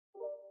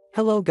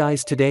Hello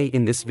guys, today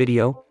in this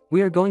video,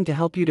 we are going to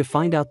help you to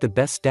find out the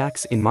best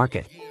DACs in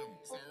market.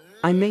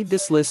 I made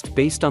this list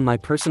based on my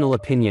personal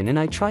opinion and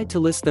I tried to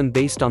list them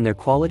based on their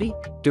quality,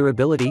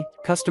 durability,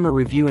 customer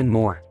review and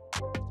more.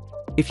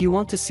 If you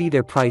want to see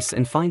their price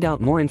and find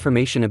out more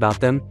information about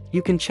them,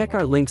 you can check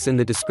our links in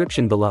the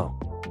description below.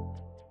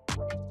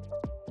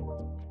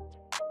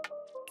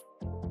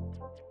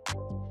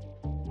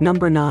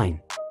 Number 9.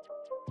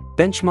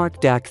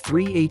 Benchmark DAC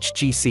 3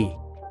 HGC.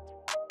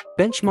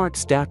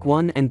 Benchmark's DAC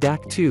 1 and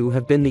DAC 2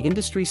 have been the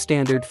industry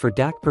standard for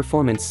DAC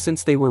performance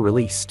since they were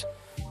released.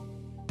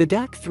 The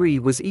DAC 3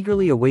 was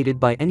eagerly awaited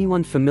by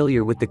anyone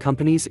familiar with the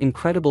company's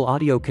incredible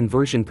audio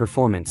conversion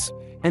performance,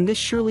 and this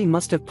surely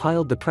must have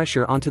piled the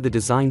pressure onto the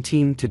design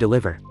team to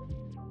deliver.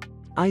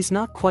 It's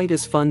not quite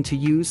as fun to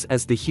use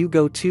as the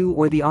Hugo 2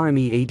 or the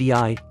RME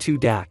ADI 2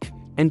 DAC,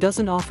 and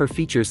doesn't offer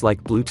features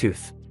like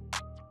Bluetooth.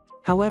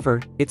 However,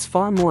 it's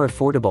far more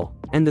affordable,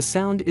 and the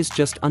sound is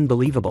just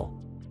unbelievable.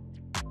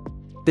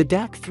 The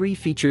DAC 3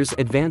 features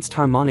advanced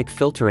harmonic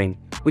filtering,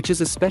 which is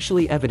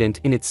especially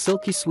evident in its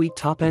silky sweet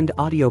top-end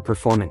audio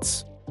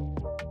performance.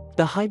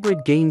 The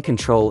hybrid gain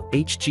control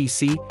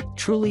 (HGC)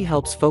 truly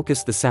helps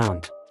focus the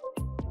sound.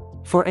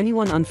 For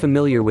anyone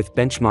unfamiliar with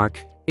Benchmark,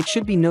 it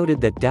should be noted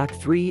that DAC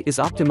 3 is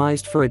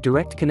optimized for a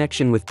direct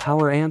connection with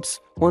power amps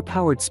or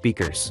powered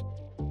speakers.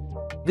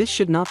 This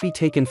should not be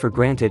taken for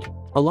granted.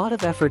 A lot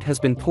of effort has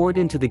been poured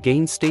into the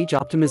gain stage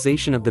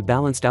optimization of the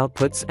balanced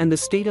outputs and the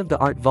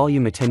state-of-the-art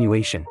volume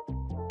attenuation.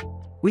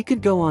 We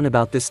could go on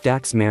about this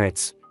DAC's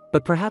merits,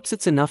 but perhaps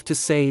it's enough to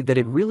say that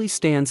it really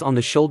stands on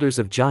the shoulders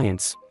of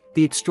giants,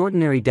 the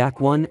extraordinary DAC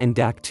 1 and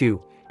DAC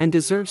 2, and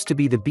deserves to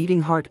be the beating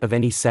heart of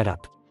any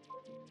setup.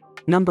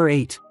 Number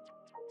 8.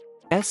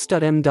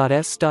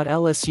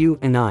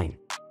 S.M.S.LSU-9.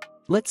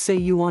 Let's say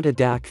you want a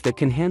DAC that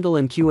can handle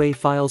MQA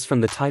files from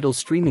the Tidal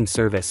streaming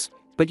service,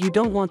 but you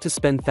don't want to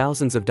spend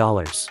thousands of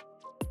dollars.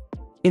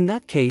 In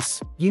that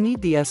case, you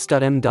need the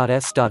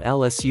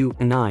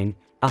S.M.S.LSU-9,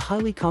 a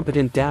highly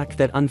competent DAC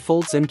that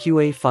unfolds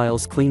MQA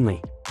files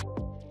cleanly.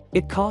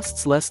 It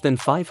costs less than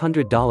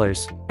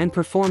 $500 and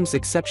performs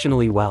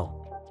exceptionally well.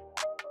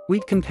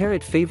 We'd compare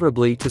it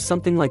favorably to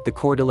something like the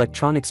Chord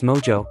Electronics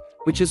Mojo,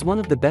 which is one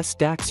of the best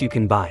DACs you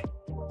can buy.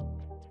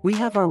 We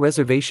have our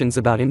reservations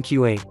about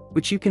MQA,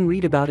 which you can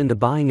read about in the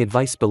buying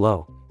advice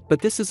below,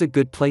 but this is a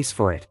good place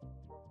for it.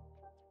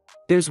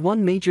 There's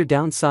one major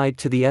downside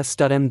to the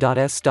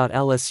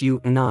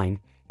S.M.S.LSU-9,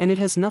 and it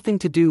has nothing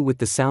to do with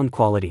the sound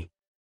quality.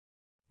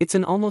 It's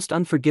an almost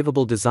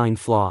unforgivable design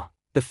flaw,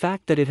 the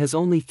fact that it has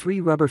only 3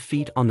 rubber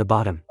feet on the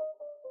bottom.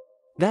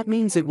 That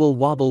means it will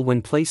wobble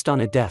when placed on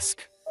a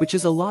desk, which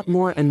is a lot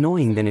more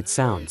annoying than it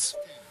sounds.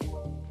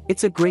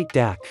 It's a great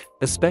DAC,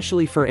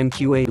 especially for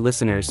MQA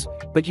listeners,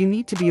 but you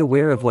need to be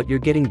aware of what you're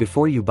getting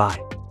before you buy.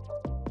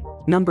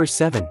 Number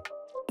 7.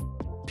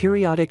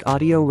 Periodic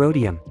Audio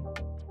Rhodium.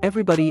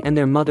 Everybody and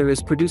their mother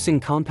is producing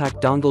compact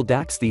dongle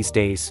DACs these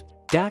days,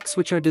 DACs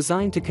which are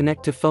designed to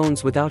connect to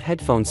phones without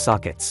headphone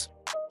sockets.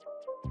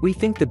 We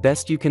think the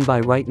best you can buy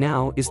right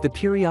now is the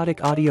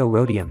Periodic Audio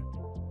Rhodium.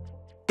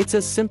 It's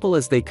as simple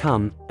as they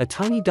come, a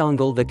tiny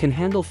dongle that can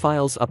handle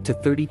files up to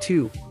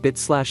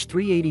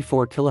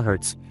 32-bit/384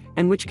 kHz,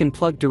 and which can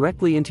plug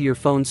directly into your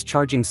phone's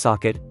charging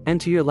socket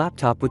and to your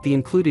laptop with the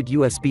included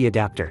USB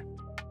adapter.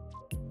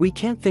 We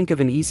can't think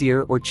of an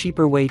easier or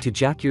cheaper way to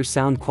jack your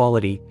sound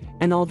quality,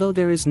 and although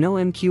there is no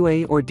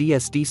MQA or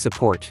DSD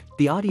support,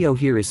 the audio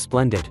here is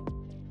splendid.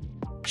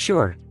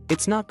 Sure,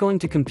 it's not going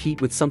to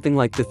compete with something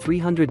like the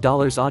 $300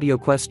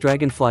 AudioQuest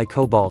Dragonfly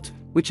Cobalt,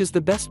 which is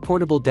the best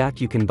portable DAC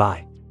you can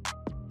buy.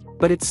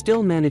 But it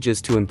still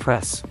manages to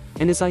impress,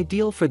 and is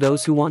ideal for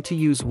those who want to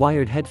use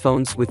wired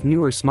headphones with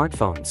newer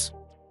smartphones.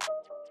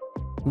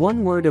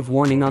 One word of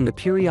warning on the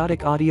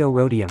Periodic Audio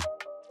Rhodium.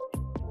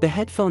 The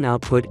headphone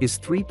output is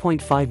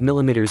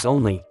 3.5mm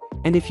only,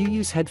 and if you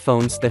use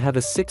headphones that have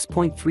a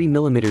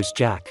 6.3mm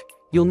jack,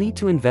 you'll need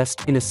to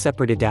invest in a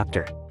separate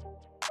adapter.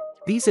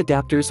 These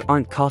adapters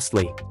aren't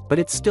costly, but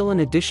it's still an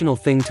additional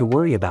thing to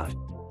worry about.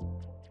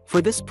 For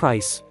this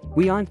price,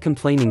 we aren't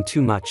complaining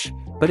too much,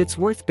 but it's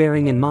worth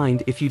bearing in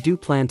mind if you do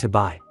plan to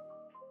buy.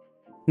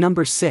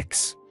 Number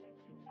 6.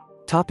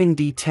 Topping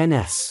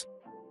D10s.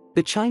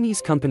 The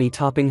Chinese company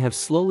Topping have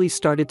slowly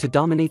started to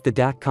dominate the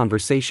DAC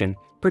conversation,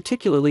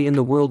 particularly in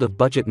the world of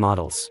budget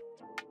models.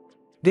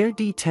 Their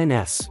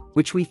D10s,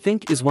 which we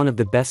think is one of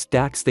the best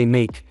DACs they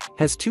make,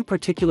 has 2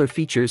 particular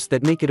features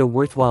that make it a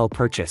worthwhile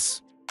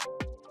purchase.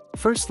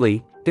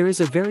 Firstly, there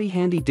is a very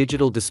handy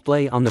digital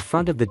display on the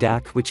front of the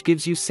DAC which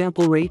gives you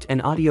sample rate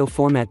and audio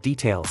format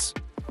details.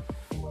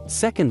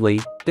 Secondly,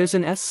 there's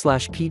an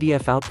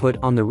S/PDF output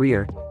on the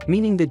rear,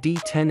 meaning the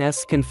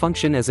D10s can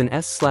function as an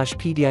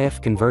S/PDIF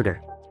converter.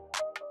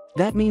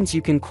 That means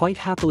you can quite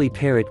happily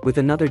pair it with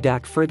another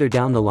DAC further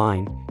down the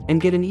line,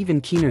 and get an even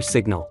keener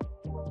signal.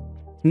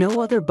 No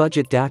other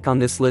budget DAC on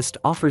this list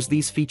offers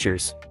these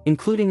features,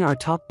 including our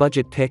top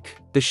budget pick,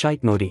 the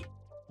Shite Modi.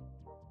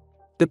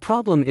 The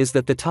problem is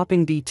that the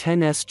Topping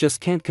D10s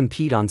just can't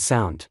compete on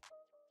sound.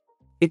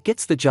 It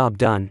gets the job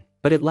done,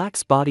 but it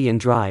lacks body and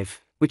drive,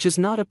 which is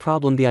not a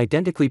problem the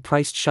identically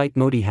priced Shohet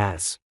Modi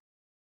has.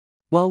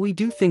 While we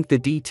do think the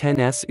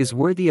D10S is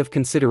worthy of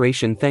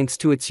consideration thanks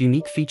to its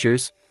unique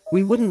features,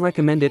 we wouldn't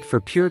recommend it for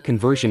pure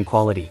conversion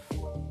quality.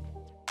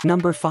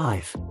 Number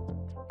 5.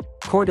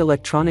 Chord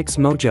Electronics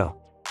Mojo.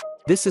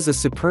 This is a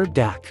superb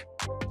DAC.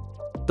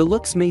 The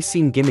looks may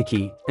seem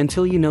gimmicky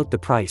until you note the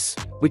price,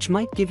 which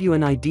might give you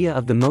an idea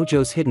of the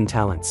Mojo's hidden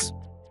talents.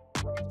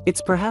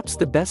 It's perhaps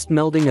the best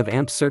melding of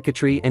amp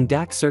circuitry and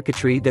DAC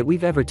circuitry that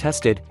we've ever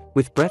tested,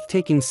 with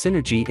breathtaking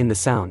synergy in the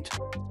sound.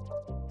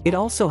 It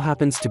also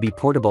happens to be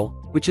portable,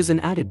 which is an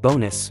added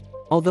bonus,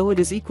 although it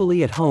is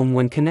equally at home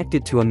when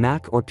connected to a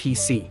Mac or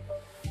PC.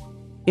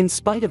 In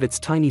spite of its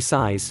tiny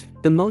size,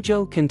 the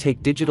Mojo can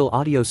take digital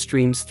audio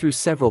streams through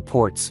several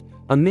ports,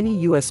 a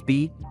mini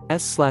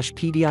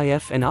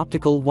USB/PDIF and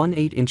optical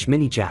 1/8-inch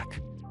mini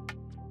jack.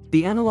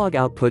 The analog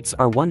outputs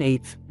are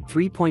 1/8,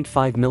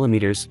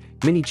 3.5mm,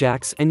 mini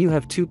jacks, and you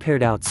have 2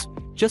 paired outs,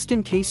 just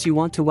in case you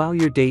want to wow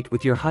your date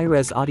with your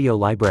high-res audio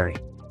library.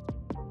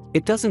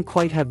 It doesn't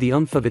quite have the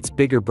oomph of its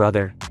bigger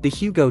brother, the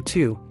Hugo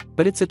 2,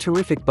 but it's a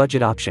terrific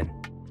budget option.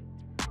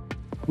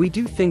 We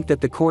do think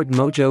that the Chord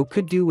Mojo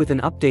could do with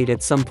an update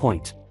at some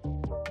point.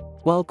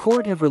 While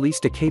Chord have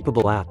released a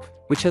capable app,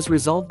 which has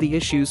resolved the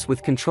issues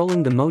with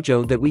controlling the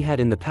Mojo that we had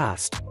in the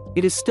past,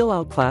 it is still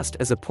outclassed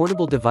as a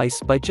portable device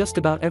by just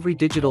about every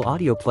digital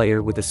audio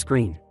player with a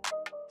screen.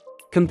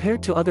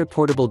 Compared to other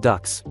portable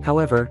DACs,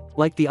 however,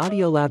 like the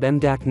Audiolab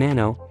MDAC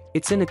Nano,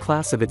 it's in a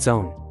class of its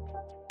own.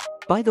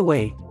 By the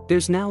way,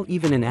 there's now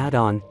even an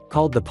add-on,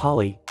 called the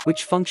Poly,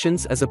 which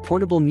functions as a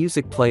portable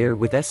music player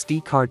with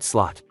SD card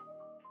slot.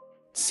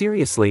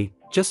 Seriously,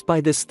 just buy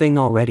this thing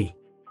already.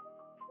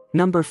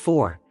 Number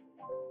 4.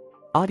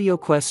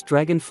 AudioQuest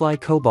Dragonfly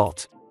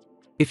Cobalt.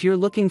 If you're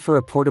looking for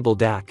a portable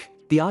DAC,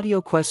 the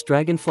AudioQuest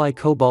Dragonfly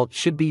Cobalt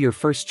should be your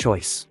first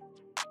choice.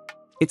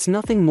 It's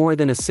nothing more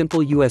than a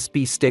simple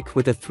USB stick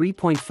with a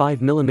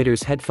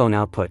 3.5mm headphone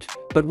output,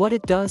 but what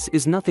it does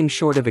is nothing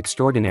short of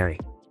extraordinary.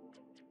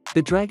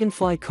 The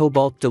Dragonfly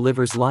Cobalt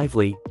delivers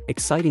lively,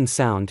 exciting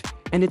sound,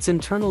 and its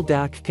internal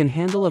DAC can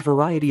handle a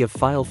variety of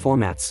file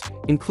formats,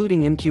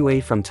 including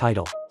MQA from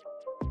Tidal.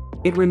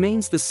 It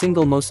remains the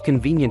single most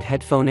convenient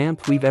headphone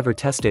amp we've ever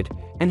tested,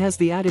 and has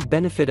the added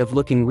benefit of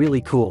looking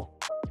really cool.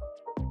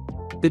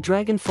 The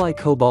Dragonfly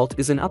Cobalt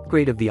is an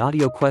upgrade of the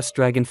AudioQuest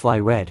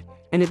Dragonfly Red,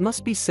 and it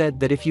must be said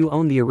that if you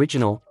own the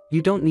original,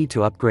 you don't need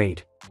to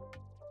upgrade.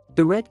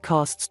 The Red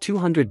costs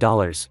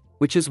 $200,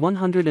 which is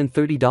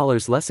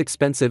 $130 less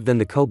expensive than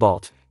the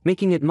Cobalt,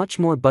 making it much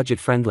more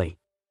budget-friendly.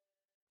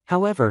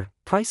 However,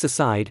 price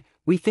aside,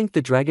 we think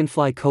the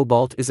Dragonfly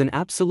Cobalt is an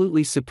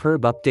absolutely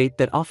superb update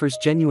that offers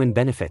genuine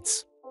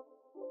benefits.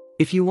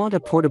 If you want a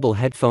portable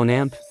headphone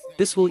amp,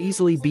 this will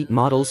easily beat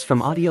models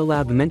from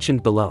Audiolab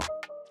mentioned below.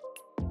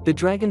 The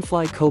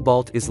Dragonfly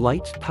Cobalt is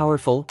light,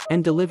 powerful,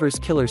 and delivers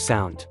killer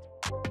sound.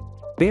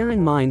 Bear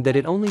in mind that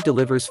it only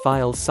delivers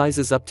file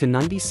sizes up to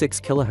 96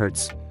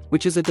 kHz,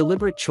 which is a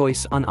deliberate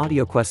choice on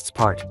AudioQuest's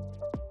part.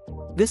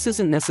 This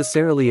isn't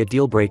necessarily a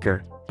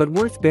deal-breaker, but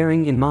worth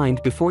bearing in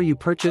mind before you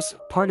purchase.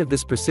 Part of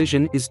this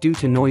precision is due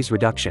to noise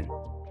reduction.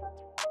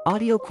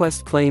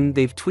 AudioQuest claim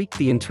they've tweaked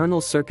the internal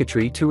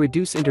circuitry to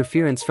reduce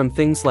interference from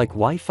things like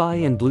Wi-Fi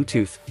and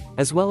Bluetooth,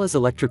 as well as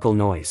electrical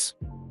noise.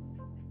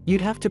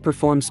 You'd have to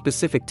perform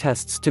specific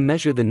tests to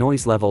measure the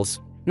noise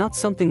levels, not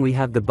something we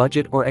have the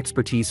budget or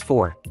expertise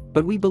for,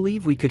 but we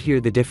believe we could hear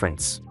the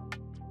difference.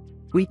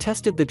 We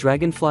tested the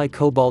Dragonfly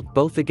Cobalt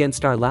both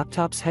against our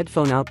laptop's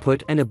headphone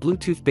output and a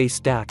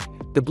Bluetooth-based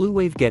DAC, the Blue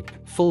Wave Get.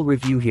 Full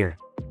review here.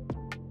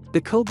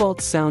 The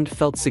Cobalt's sound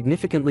felt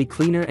significantly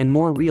cleaner and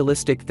more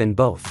realistic than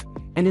both,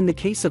 and in the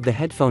case of the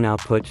headphone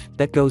output,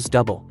 that goes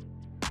double.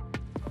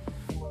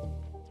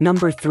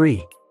 Number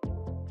 3.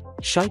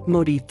 Shohet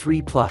Modi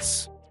 3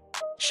 Plus.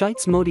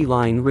 Shohet's Modi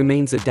line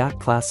remains a DAC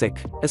classic,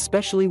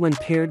 especially when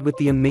paired with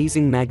the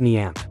amazing Magni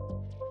amp.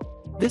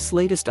 This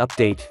latest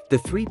update, the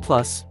 3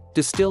 Plus,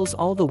 distills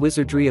all the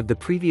wizardry of the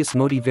previous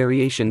Modi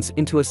variations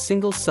into a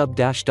single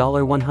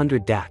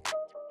sub-$100 DAC.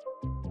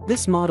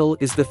 This model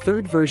is the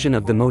third version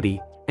of the Modi,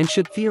 and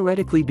should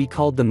theoretically be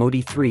called the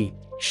Modi 3.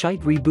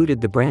 Shohet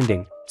rebooted the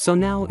branding, so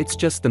now it's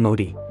just the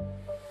Modi.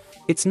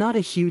 It's not a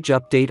huge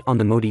update on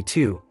the Modi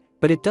 2,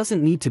 but it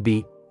doesn't need to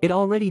be. It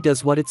already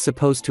does what it's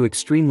supposed to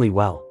extremely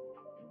well.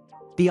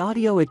 The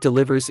audio it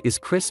delivers is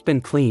crisp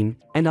and clean,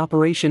 and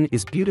operation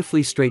is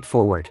beautifully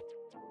straightforward.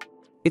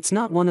 It's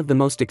not one of the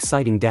most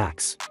exciting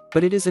DACs,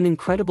 but it is an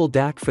incredible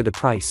DAC for the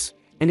price,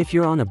 and if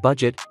you're on a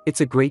budget,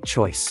 it's a great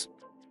choice.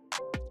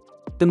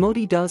 The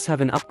Modi does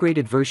have an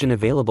upgraded version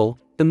available,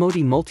 the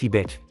Modi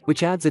Multibit,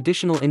 which adds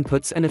additional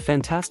inputs and a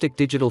fantastic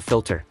digital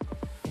filter.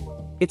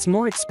 It's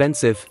more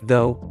expensive,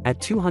 though, at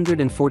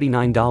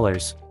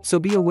 $249, so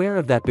be aware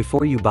of that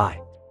before you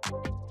buy.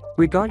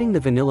 Regarding the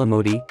vanilla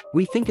Modi,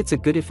 we think it's a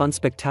good if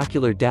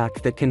unspectacular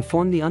DAC that can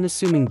form the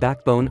unassuming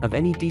backbone of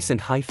any decent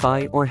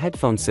hi-fi or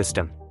headphone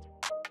system.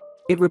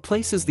 It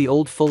replaces the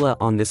old Fulla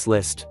on this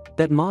list.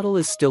 That model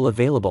is still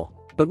available,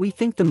 but we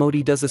think the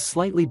Modi does a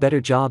slightly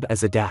better job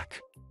as a DAC.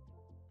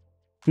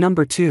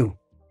 Number 2.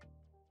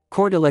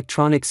 Chord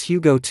Electronics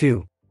Hugo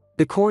 2.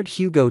 The Chord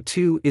Hugo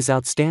 2 is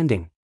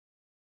outstanding.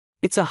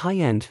 It's a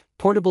high-end,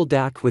 portable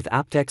DAC with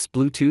aptX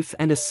Bluetooth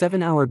and a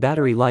 7-hour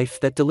battery life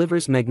that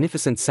delivers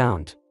magnificent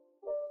sound.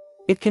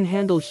 It can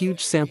handle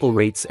huge sample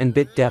rates and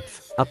bit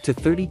depth, up to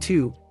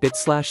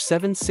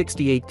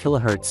 32-bit/768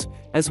 kHz,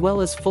 as well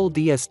as full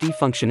DSD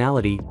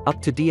functionality,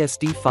 up to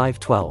DSD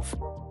 512.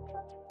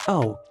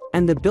 Oh,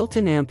 and the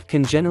built-in amp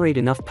can generate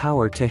enough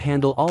power to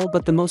handle all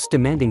but the most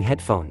demanding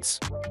headphones.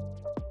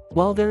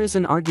 While there is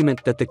an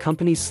argument that the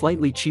company's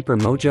slightly cheaper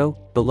Mojo,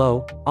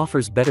 below,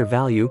 offers better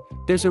value,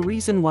 there's a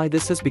reason why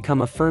this has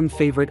become a firm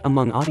favorite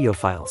among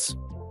audiophiles.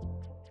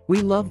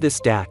 We love this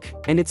DAC,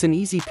 and it's an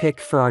easy pick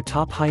for our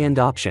top high-end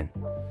option.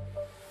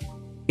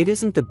 It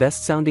isn't the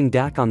best-sounding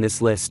DAC on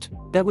this list,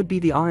 that would be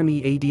the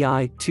RME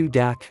ADI-2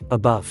 DAC,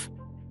 above.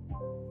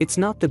 It's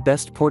not the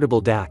best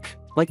portable DAC,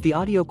 like the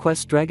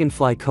AudioQuest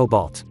Dragonfly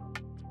Cobalt.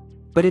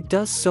 But it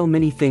does so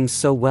many things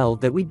so well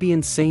that we'd be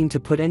insane to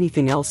put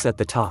anything else at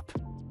the top.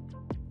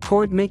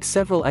 Chord makes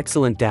several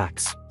excellent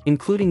DACs,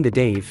 including the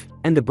Dave,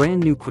 and the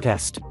brand new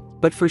Quest,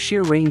 but for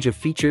sheer range of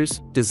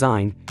features,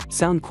 design,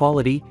 sound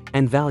quality,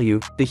 and value,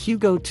 the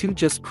Hugo 2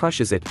 just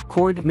crushes it.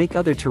 Chord make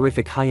other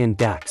terrific high-end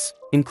DACs,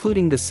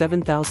 including the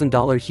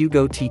 $7,000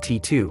 Hugo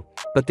TT2,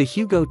 but the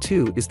Hugo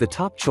 2 is the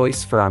top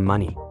choice for our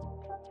money.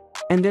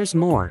 And there's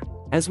more.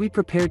 As we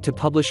prepared to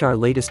publish our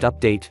latest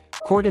update,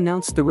 Chord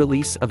announced the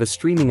release of a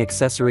streaming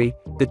accessory,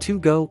 the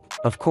 2Go,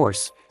 of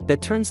course,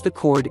 that turns the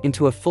Chord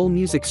into a full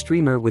music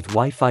streamer with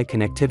Wi-Fi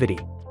connectivity.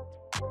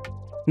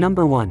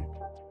 Number 1.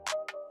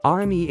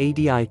 RME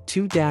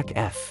ADI-2 DAC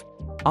F.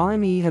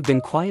 RME have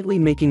been quietly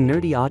making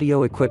nerdy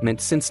audio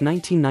equipment since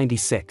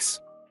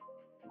 1996.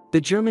 The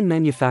German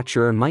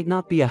manufacturer might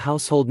not be a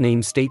household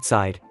name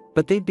stateside,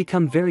 but they've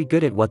become very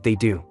good at what they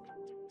do.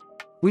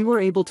 We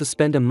were able to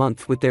spend a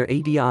month with their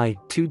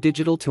ADI-2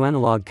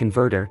 digital-to-analog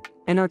converter,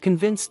 and are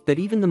convinced that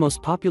even the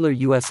most popular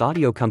US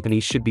audio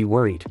companies should be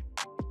worried.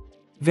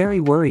 Very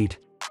worried.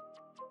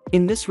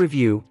 In this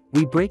review,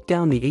 we break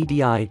down the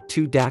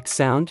ADI-2 DAC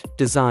sound,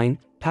 design,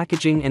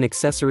 packaging and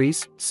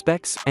accessories,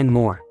 specs, and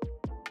more.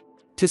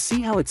 To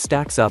see how it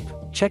stacks up,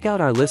 check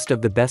out our list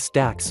of the best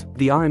DACs.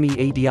 The RME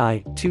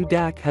ADI-2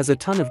 DAC has a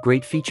ton of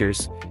great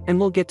features, and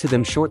we'll get to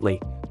them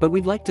shortly, but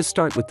we'd like to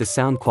start with the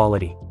sound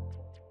quality.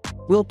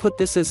 We'll put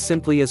this as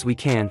simply as we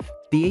can.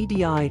 The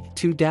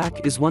ADI-2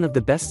 DAC is one of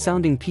the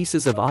best-sounding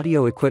pieces of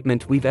audio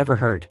equipment we've ever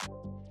heard.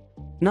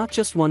 Not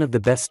just one of the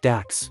best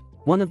DACs,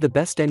 one of the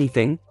best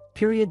anything,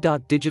 period.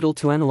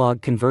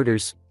 Digital-to-analog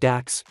converters,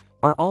 DACs,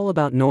 are all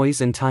about noise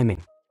and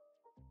timing.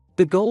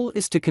 The goal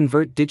is to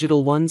convert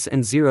digital ones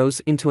and zeros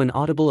into an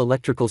audible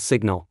electrical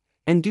signal,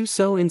 and do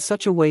so in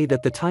such a way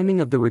that the timing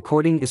of the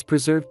recording is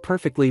preserved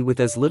perfectly with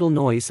as little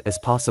noise as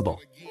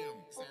possible.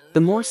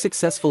 The more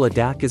successful a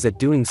DAC is at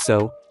doing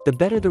so, the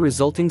better the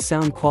resulting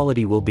sound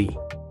quality will be.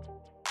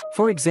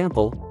 For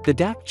example, the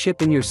DAC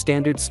chip in your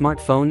standard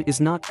smartphone is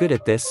not good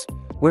at this,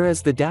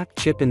 whereas the DAC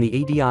chip in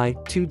the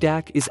ADI-2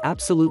 DAC is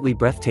absolutely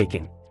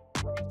breathtaking.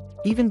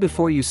 Even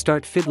before you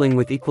start fiddling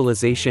with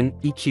equalization,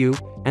 EQ,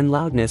 and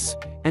loudness,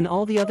 and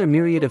all the other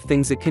myriad of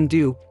things it can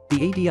do,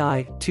 the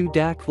ADI-2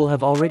 DAC will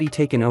have already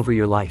taken over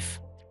your life.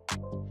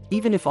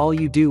 Even if all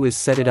you do is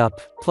set it up,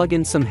 plug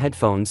in some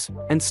headphones,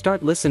 and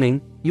start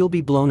listening, you'll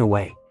be blown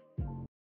away.